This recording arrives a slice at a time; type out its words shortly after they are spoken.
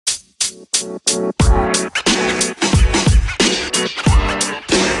So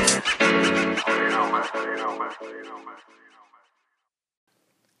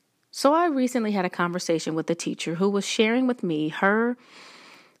I recently had a conversation with a teacher who was sharing with me her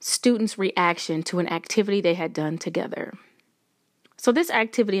students' reaction to an activity they had done together. So this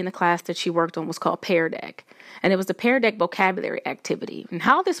activity in the class that she worked on was called Pear Deck, and it was the Pear Deck vocabulary activity. And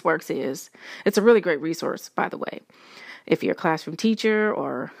how this works is, it's a really great resource, by the way. If you're a classroom teacher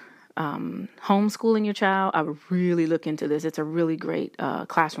or homeschooling your child, I would really look into this. It's a really great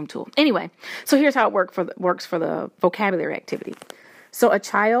classroom tool. Anyway, so here's how it works for the vocabulary activity. So a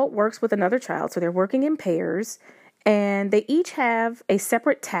child works with another child, so they're working in pairs, and they each have a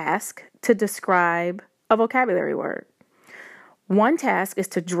separate task to describe a vocabulary word. One task is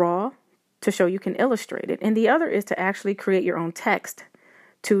to draw to show you can illustrate it, and the other is to actually create your own text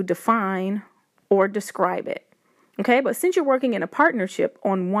to define or describe it. Okay, but since you're working in a partnership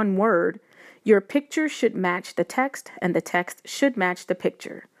on one word, your picture should match the text and the text should match the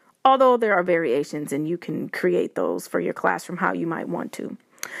picture. Although there are variations and you can create those for your classroom how you might want to.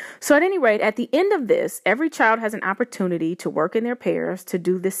 So at any rate, at the end of this, every child has an opportunity to work in their pairs to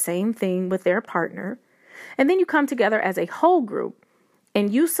do the same thing with their partner. And then you come together as a whole group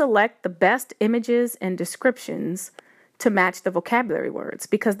and you select the best images and descriptions to match the vocabulary words,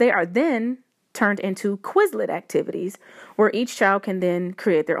 because they are then turned into Quizlet activities where each child can then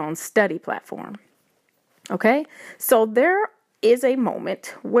create their own study platform. Okay, so there is a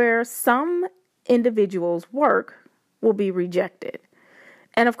moment where some individuals' work will be rejected.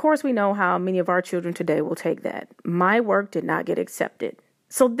 And of course, we know how many of our children today will take that. My work did not get accepted.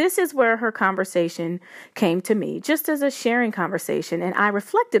 So this is where her conversation came to me, just as a sharing conversation. And I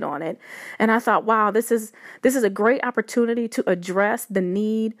reflected on it. And I thought, wow, this is a great opportunity to address the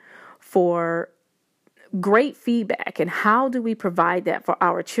need for great feedback, and how do we provide that for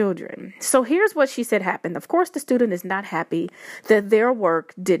our children? So here's what she said happened. Of course, the student is not happy that their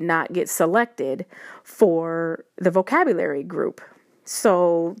work did not get selected for the vocabulary group.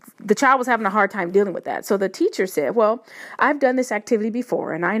 So the child was having a hard time dealing with that. So the teacher said, well, I've done this activity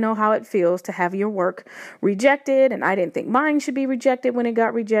before and I know how it feels to have your work rejected. And I didn't think mine should be rejected when it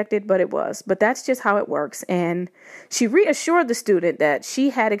got rejected, but it was. But that's just how it works. And she reassured the student that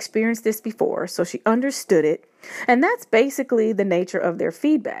she had experienced this before, so she understood it. And that's basically the nature of their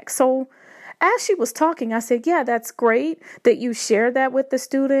feedback. So as she was talking, I said, yeah, that's great that you share that with the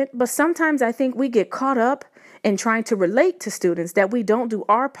student. But sometimes I think we get caught up in trying to relate to students that we don't do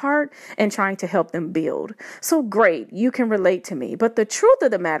our part and trying to help them build. So great, you can relate to me. But the truth of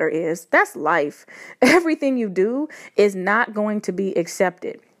the matter is, that's life. Everything you do is not going to be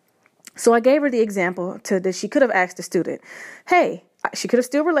accepted. So I gave her the example that she could have asked the student, hey, she could have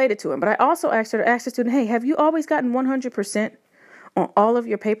still related to him. But I also asked her to ask the student, hey, have you always gotten 100% on all of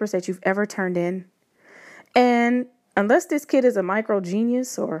your papers that you've ever turned in? And unless this kid is a micro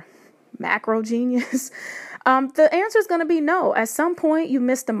genius or macro genius, the answer is going to be no. At some point, you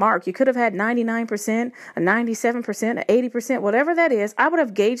missed the mark. You could have had 99%, a 97%, a 80%, whatever that is. I would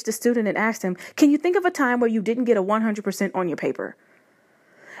have gauged the student and asked him, can you think of a time where you didn't get a 100% on your paper?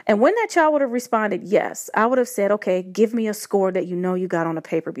 And when that child would have responded yes, I would have said, okay, give me a score that you know you got on a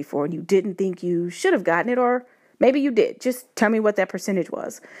paper before and you didn't think you should have gotten it, or maybe you did. Just tell me what that percentage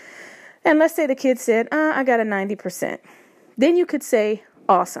was. And let's say the kid said, I got a 90%. Then you could say,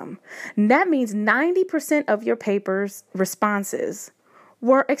 awesome. That means 90% of your paper's responses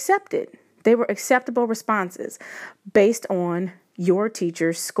were accepted. They were acceptable responses based on your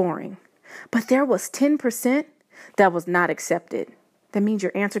teacher's scoring. But there was 10% that was not accepted. That means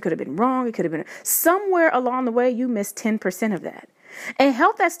your answer could have been wrong. It could have been somewhere along the way you missed 10% of that. And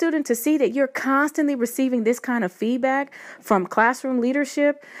help that student to see that you're constantly receiving this kind of feedback from classroom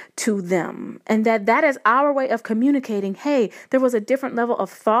leadership to them. And that is our way of communicating, hey, there was a different level of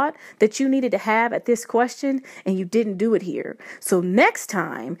thought that you needed to have at this question and you didn't do it here. So next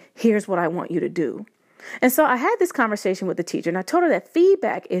time, here's what I want you to do. And so I had this conversation with the teacher and I told her that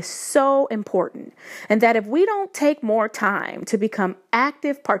feedback is so important and that if we don't take more time to become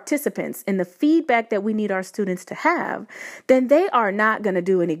active participants in the feedback that we need our students to have, then they are not going to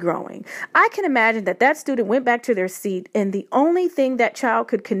do any growing. I can imagine that student went back to their seat and the only thing that child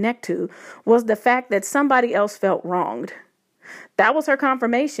could connect to was the fact that somebody else felt wronged. That was her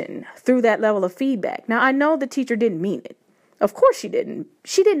confirmation through that level of feedback. Now, I know the teacher didn't mean it. Of course she didn't.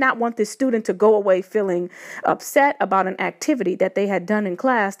 She did not want this student to go away feeling upset about an activity that they had done in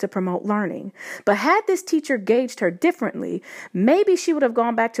class to promote learning. But had this teacher gauged her differently, maybe she would have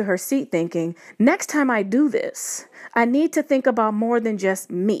gone back to her seat thinking, next time I do this, I need to think about more than just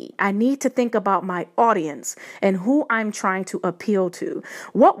me. I need to think about my audience and who I'm trying to appeal to.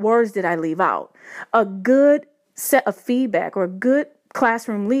 What words did I leave out? A good set of feedback or a good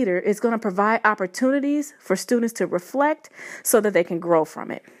classroom leader is going to provide opportunities for students to reflect so that they can grow from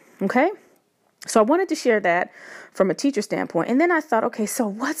it. Okay? So I wanted to share that from a teacher standpoint. And then I thought, okay, so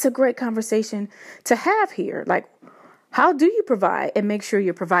what's a great conversation to have here? Like, how do you provide and make sure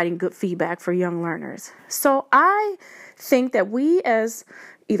you're providing good feedback for young learners? So I think that we as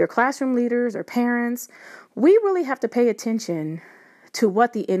either classroom leaders or parents, we really have to pay attention to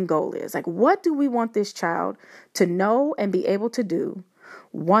what the end goal is. Like, what do we want this child to know and be able to do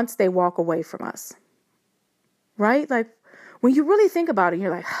once they walk away from us? Right? Like, when you really think about it,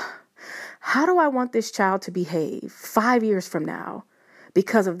 you're like, how do I want this child to behave 5 years from now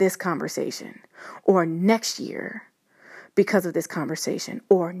because of this conversation? Or next year because of this conversation?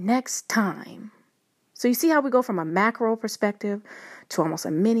 Or next time? So you see how we go from a macro perspective to almost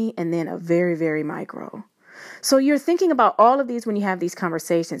a mini and then a very, very micro. So you're thinking about all of these when you have these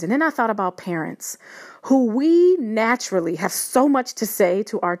conversations. And then I thought about parents who we naturally have so much to say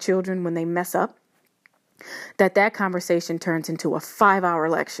to our children when they mess up that conversation turns into a 5-hour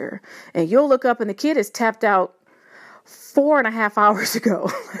lecture. And you'll look up and the kid is tapped out 4.5 hours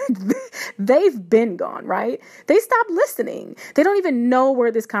ago. They've been gone, right? They stopped listening. They don't even know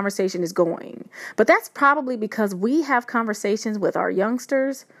where this conversation is going. But that's probably because we have conversations with our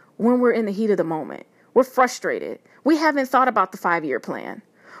youngsters when we're in the heat of the moment. We're frustrated. We haven't thought about the 5-year plan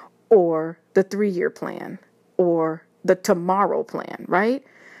or the 3-year plan or the tomorrow plan, right?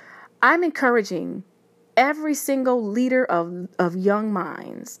 I'm encouraging every single leader of young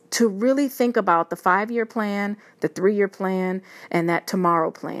minds to really think about the 5-year plan, the 3-year plan, and that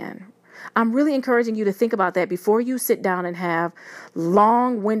tomorrow plan. I'm really encouraging you to think about that before you sit down and have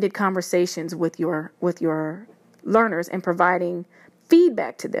long-winded conversations with your learners and providing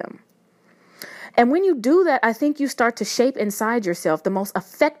feedback to them. And when you do that, I think you start to shape inside yourself the most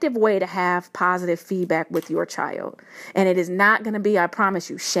effective way to have positive feedback with your child. And it is not going to be, I promise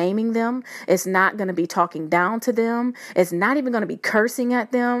you, shaming them. It's not going to be talking down to them. It's not even going to be cursing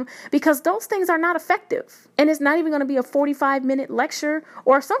at them, because those things are not effective. And it's not even going to be a 45-minute lecture,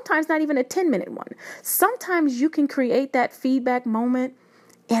 or sometimes not even a 10-minute one. Sometimes you can create that feedback moment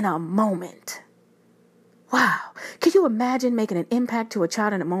in a moment. Wow. Can you imagine making an impact to a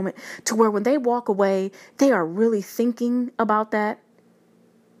child in a moment to where when they walk away, they are really thinking about that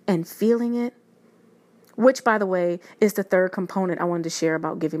and feeling it? Which, by the way, is the third component I wanted to share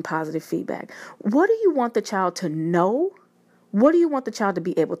about giving positive feedback. What do you want the child to know? What do you want the child to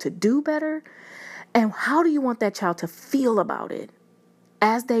be able to do better? And how do you want that child to feel about it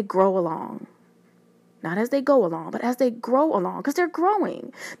as they grow along? Not as they go along, but as they grow along, because they're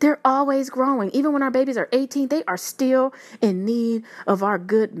growing. They're always growing. Even when our babies are 18, they are still in need of our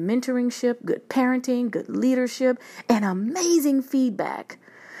good mentoringship, good parenting, good leadership, and amazing feedback.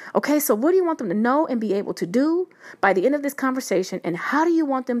 Okay, so what do you want them to know and be able to do by the end of this conversation, and how do you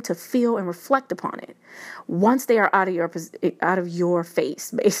want them to feel and reflect upon it once they are out of your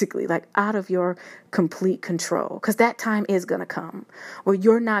face, basically, like out of your complete control? Because that time is going to come where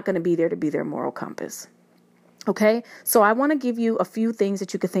you're not going to be there to be their moral compass. Okay, so I want to give you a few things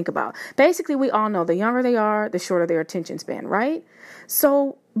that you could think about. Basically, we all know the younger they are, the shorter their attention span, right?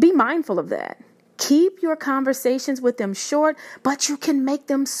 So be mindful of that. Keep your conversations with them short, but you can make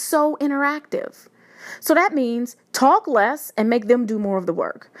them so interactive. So that means talk less and make them do more of the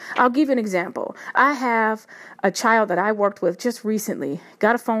work. I'll give you an example. I have a child that I worked with just recently,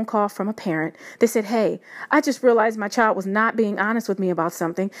 got a phone call from a parent. They said, hey, I just realized my child was not being honest with me about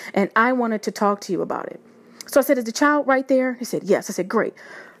something, and I wanted to talk to you about it. So I said, is the child right there? He said, yes. I said, great.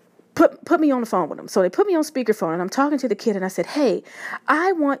 Put me on the phone with them. So they put me on speakerphone, and I'm talking to the kid, and I said, hey,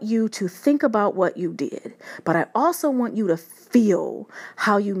 I want you to think about what you did, but I also want you to feel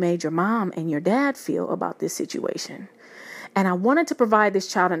how you made your mom and your dad feel about this situation. And I wanted to provide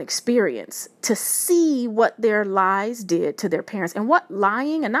this child an experience to see what their lies did to their parents, and what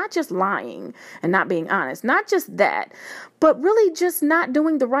lying, and not just lying and not being honest, not just that, but really just not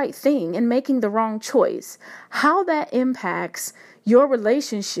doing the right thing and making the wrong choice, how that impacts your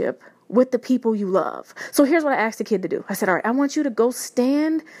relationship with the people you love. So here's what I asked the kid to do. I said, all right, I want you to go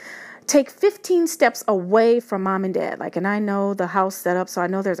take 15 steps away from mom and dad. And I know the house set up, so I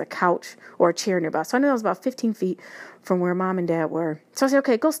know there's a couch or a chair nearby. So I know it was about 15 feet from where mom and dad were. So I said,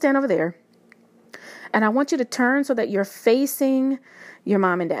 okay, go stand over there. And I want you to turn so that you're facing your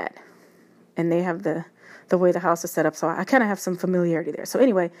mom and dad. And they have the way the house is set up. So I kind of have some familiarity there. So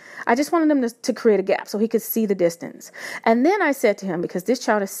anyway, I just wanted him to create a gap so he could see the distance. And then I said to him, because this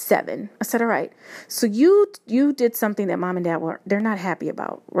child is 7, I said, all right, so you did something that mom and dad they're not happy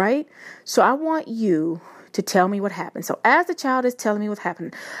about, right? So I want you to tell me what happened. So as the child is telling me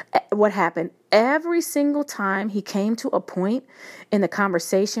what happened, every single time he came to a point in the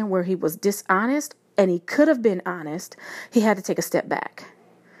conversation where he was dishonest and he could have been honest, he had to take a step back,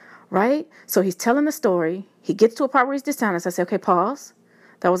 right? So he's telling the story. He gets to a part where he's dishonest. I say, okay, pause.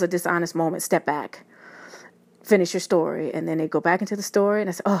 That was a dishonest moment. Step back. Finish your story. And then they go back into the story and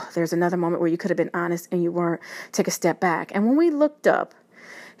I say, oh, there's another moment where you could have been honest and you weren't. Take a step back. And when we looked up,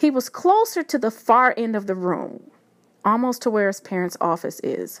 he was closer to the far end of the room, almost to where his parents' office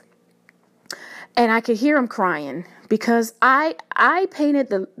is. And I could hear him crying because I painted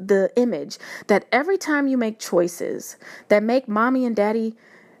the image that every time you make choices that make mommy and daddy,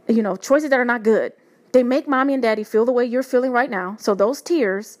 choices that are not good, they make mommy and daddy feel the way you're feeling right now. So those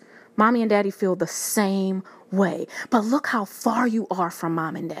tears, mommy and daddy feel the same way. But look how far you are from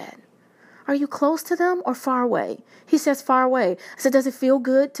mom and dad. Are you close to them or far away? He says far away. I said, does it feel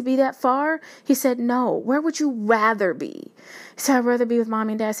good to be that far? He said, no. Where would you rather be? He said, I'd rather be with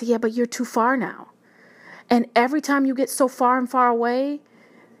mommy and dad. I said, yeah, but you're too far now. And every time you get so far and far away,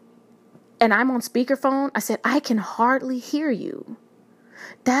 and I'm on speakerphone, I said, I can hardly hear you.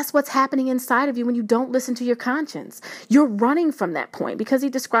 That's what's happening inside of you when you don't listen to your conscience. You're running from that point because he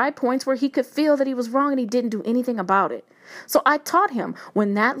described points where he could feel that he was wrong and he didn't do anything about it. So I taught him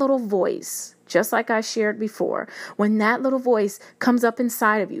when that little voice, just like I shared before, when that little voice comes up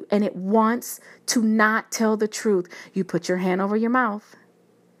inside of you and it wants to not tell the truth, you put your hand over your mouth.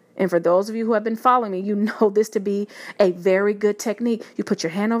 And for those of you who have been following me, you know this to be a very good technique. You put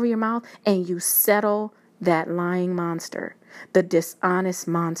your hand over your mouth and you settle that lying monster, the dishonest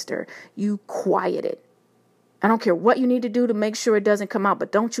monster. You quiet it. I don't care what you need to do to make sure it doesn't come out,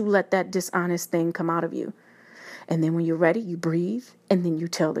 but don't you let that dishonest thing come out of you. And then when you're ready, you breathe and then you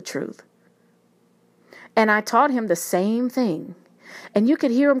tell the truth. And I taught him the same thing. And you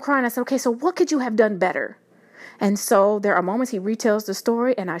could hear him crying. I said, okay, so what could you have done better? And so there are moments he retells the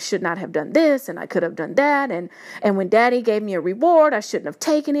story and I should not have done this and I could have done that. And when daddy gave me a reward, I shouldn't have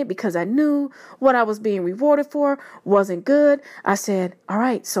taken it because I knew what I was being rewarded for wasn't good. I said, all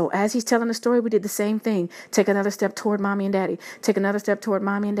right, so as he's telling the story, we did the same thing. Take another step toward mommy and daddy. Take another step toward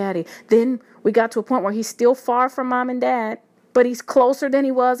mommy and daddy. Then we got to a point where he's still far from mom and dad, but he's closer than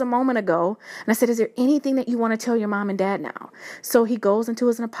he was a moment ago. And I said, is there anything that you want to tell your mom and dad now? So he goes into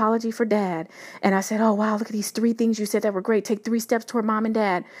an apology for dad. And I said, oh, wow, look at these 3 things you said that were great. Take 3 steps toward mom and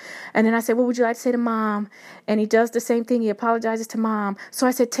dad. And then I said, what would you like to say to mom? And he does the same thing. He apologizes to mom. So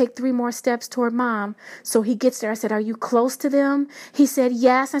I said, take 3 more steps toward mom. So he gets there. I said, are you close to them? He said,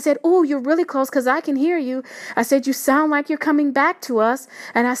 yes. I said, oh, you're really close because I can hear you. I said, you sound like you're coming back to us.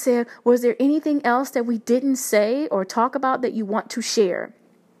 And I said, was there anything else that we didn't say or talk about that you want to share?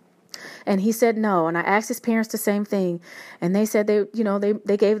 And he said no. And I asked his parents the same thing. And they said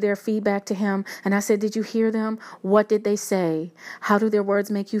they gave their feedback to him. And I said, did you hear them? What did they say? How do their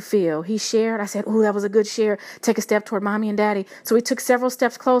words make you feel? He shared. I said, oh, that was a good share. Take a step toward mommy and daddy. So we took several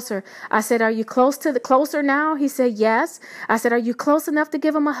steps closer. I said, are you closer now? He said, yes. I said, are you close enough to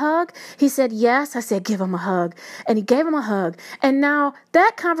give him a hug? He said, yes. I said, give him a hug. And he gave him a hug. And now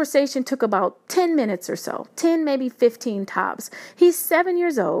that conversation took about 10 minutes or so, 10, maybe 15 tops. He's 7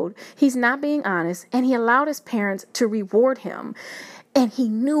 years old. He's not being honest, and he allowed his parents to reward him, and he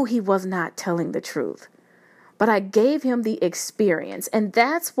knew he was not telling the truth. But I gave him the experience, and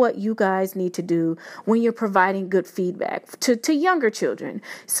that's what you guys need to do when you're providing good feedback to younger children.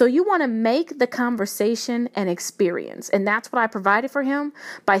 So you want to make the conversation an experience, and that's what I provided for him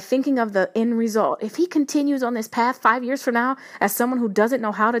by thinking of the end result. If he continues on this path 5 years from now as someone who doesn't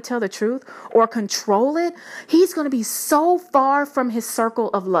know how to tell the truth or control it, he's going to be so far from his circle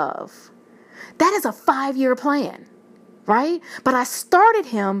of love. That is a 5-year plan, right? But I started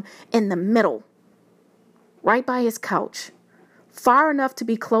him in the middle, right by his couch, far enough to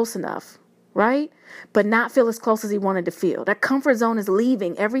be close enough, right? But not feel as close as he wanted to feel. That comfort zone is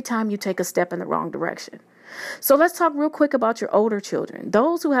leaving every time you take a step in the wrong direction. So let's talk real quick about your older children,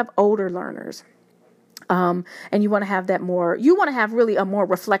 those who have older learners. And you want to have really a more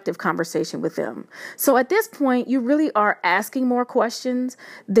reflective conversation with them. So at this point, you really are asking more questions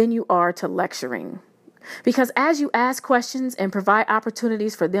than you are to lecturing. Because as you ask questions and provide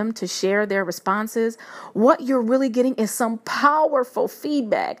opportunities for them to share their responses, what you're really getting is some powerful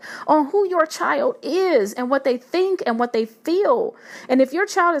feedback on who your child is and what they think and what they feel. And if your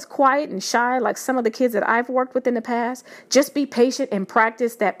child is quiet and shy, like some of the kids that I've worked with in the past, just be patient and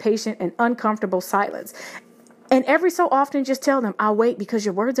practice that patient and uncomfortable silence. And every so often, just tell them, I'll wait because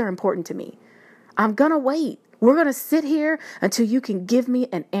your words are important to me. I'm going to wait. We're going to sit here until you can give me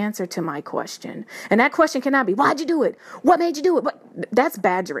an answer to my question. And that question cannot be, why'd you do it? What made you do it? That's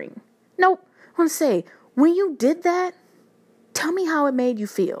badgering. Nope. I want to say, when you did that, tell me how it made you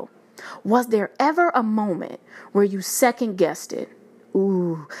feel. Was there ever a moment where you second guessed it?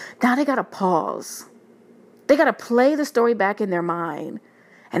 Ooh, now they got to pause. They got to play the story back in their mind,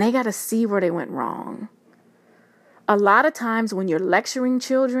 and they got to see where they went wrong. A lot of times when you're lecturing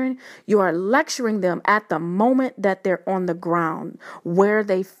children, you are lecturing them at the moment that they're on the ground where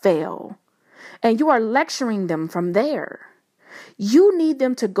they fail. And you are lecturing them from there. You need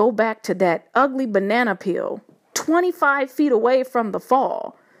them to go back to that ugly banana peel 25 feet away from the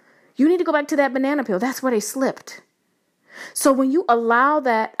fall. You need to go back to that banana peel. That's where they slipped. So when you allow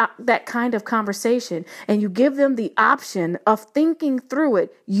that kind of conversation and you give them the option of thinking through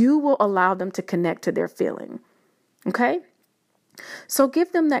it, you will allow them to connect to their feeling. Okay? So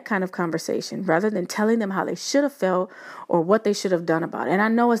give them that kind of conversation rather than telling them how they should have felt or what they should have done about it. And I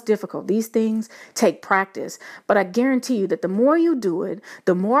know it's difficult. These things take practice, but I guarantee you that the more you do it,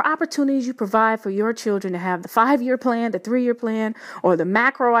 the more opportunities you provide for your children to have the 5-year plan, the 3-year plan, or the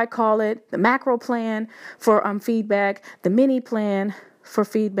macro, I call it, the macro plan for feedback, the mini plan for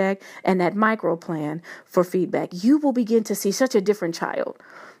feedback, and that micro plan for feedback. You will begin to see such a different child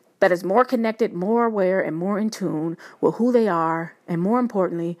that is more connected, more aware, and more in tune with who they are, and more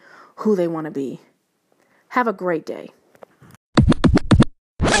importantly, who they want to be. Have a great day.